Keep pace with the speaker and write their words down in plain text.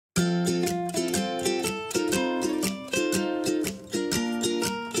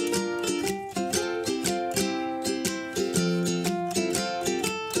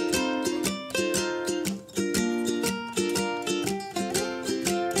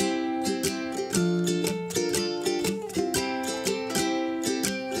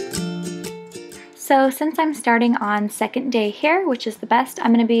So since I'm starting on second day here, which is the best,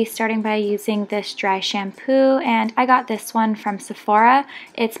 I'm going to be starting by using this dry shampoo, and I got this one from Sephora.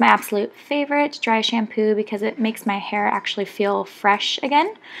 It's my absolute favorite dry shampoo because it makes my hair actually feel fresh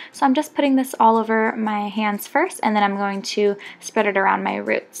again. So I'm just putting this all over my hands first, and then I'm going to spread it around my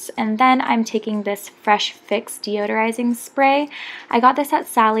roots. And then I'm taking this Fresh Fix deodorizing spray. I got this at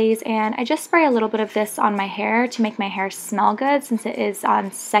Sally's, and I just spray a little bit of this on my hair to make my hair smell good since it is on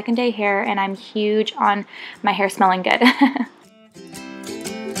second day hair and I'm huge on my hair smelling good.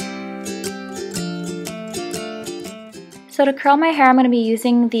 So to curl my hair, I'm going to be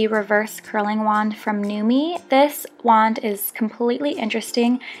using the reverse curling wand from NUME. This wand is completely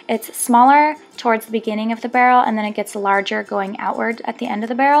interesting. It's smaller towards the beginning of the barrel, and then it gets larger going outward at the end of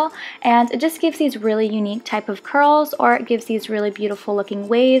the barrel, and it just gives these really unique type of curls, or it gives these really beautiful looking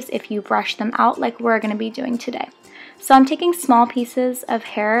waves if you brush them out like we're going to be doing today. So I'm taking small pieces of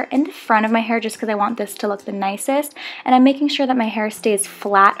hair in the front of my hair just because I want this to look the nicest, and I'm making sure that my hair stays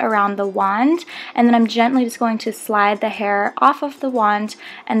flat around the wand, and then I'm gently just going to slide the hair off of the wand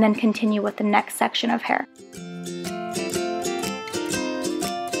and then continue with the next section of hair.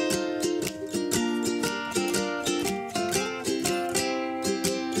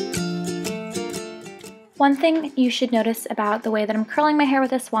 One thing you should notice about the way that I'm curling my hair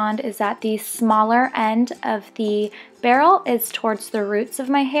with this wand is that the smaller end of the barrel is towards the roots of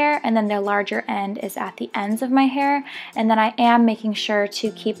my hair, and then the larger end is at the ends of my hair, and then I am making sure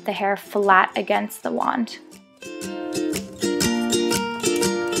to keep the hair flat against the wand.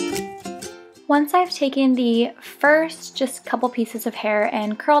 Once I've taken the first just couple pieces of hair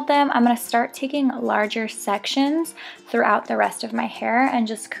and curled them, I'm going to start taking larger sections throughout the rest of my hair and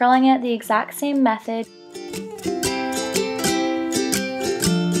just curling it the exact same method.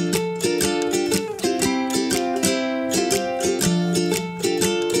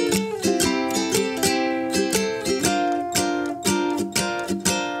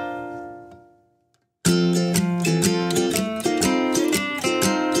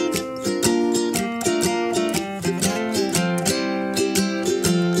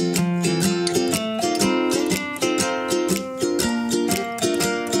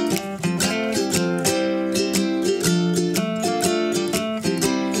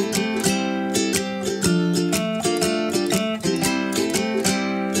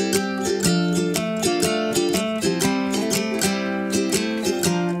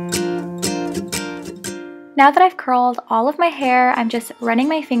 Now that I've curled all of my hair, I'm just running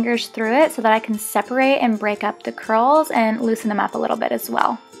my fingers through it so that I can separate and break up the curls and loosen them up a little bit as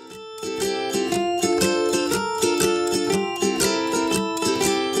well.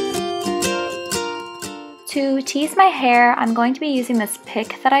 To tease my hair, I'm going to be using this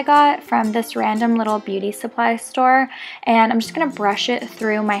pick that I got from this random little beauty supply store, and I'm just going to brush it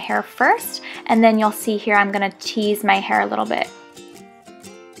through my hair first, and then you'll see here I'm going to tease my hair a little bit.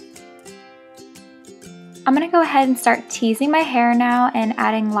 I'm going to go ahead and start teasing my hair now and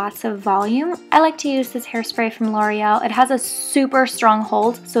adding lots of volume. I like to use this hairspray from L'Oreal. It has a super strong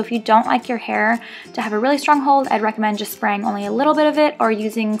hold, so if you don't like your hair to have a really strong hold, I'd recommend just spraying only a little bit of it or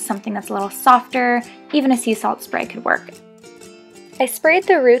using something that's a little softer. Even a sea salt spray could work. I sprayed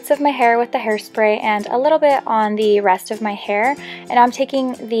the roots of my hair with the hairspray and a little bit on the rest of my hair, and I'm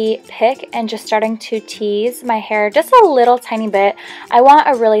taking the pick and just starting to tease my hair just a little tiny bit. I want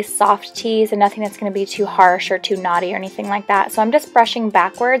a really soft tease and nothing that's going to be too harsh or too knotty or anything like that, so I'm just brushing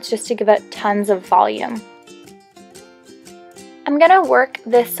backwards just to give it tons of volume. I'm going to work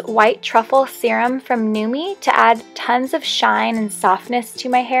this white truffle serum from NUME to add tons of shine and softness to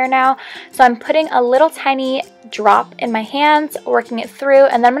my hair now. So I'm putting a little tiny drop in my hands, working it through,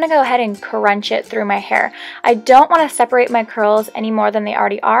 and then I'm going to go ahead and crunch it through my hair. I don't want to separate my curls any more than they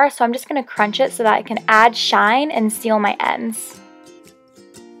already are, so I'm just going to crunch it so that I can add shine and seal my ends.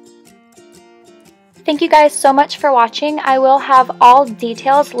 Thank you guys so much for watching. I will have all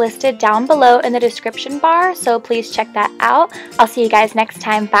details listed down below in the description bar, so please check that out. I'll see you guys next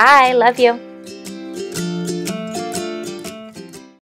time. Bye. Love you.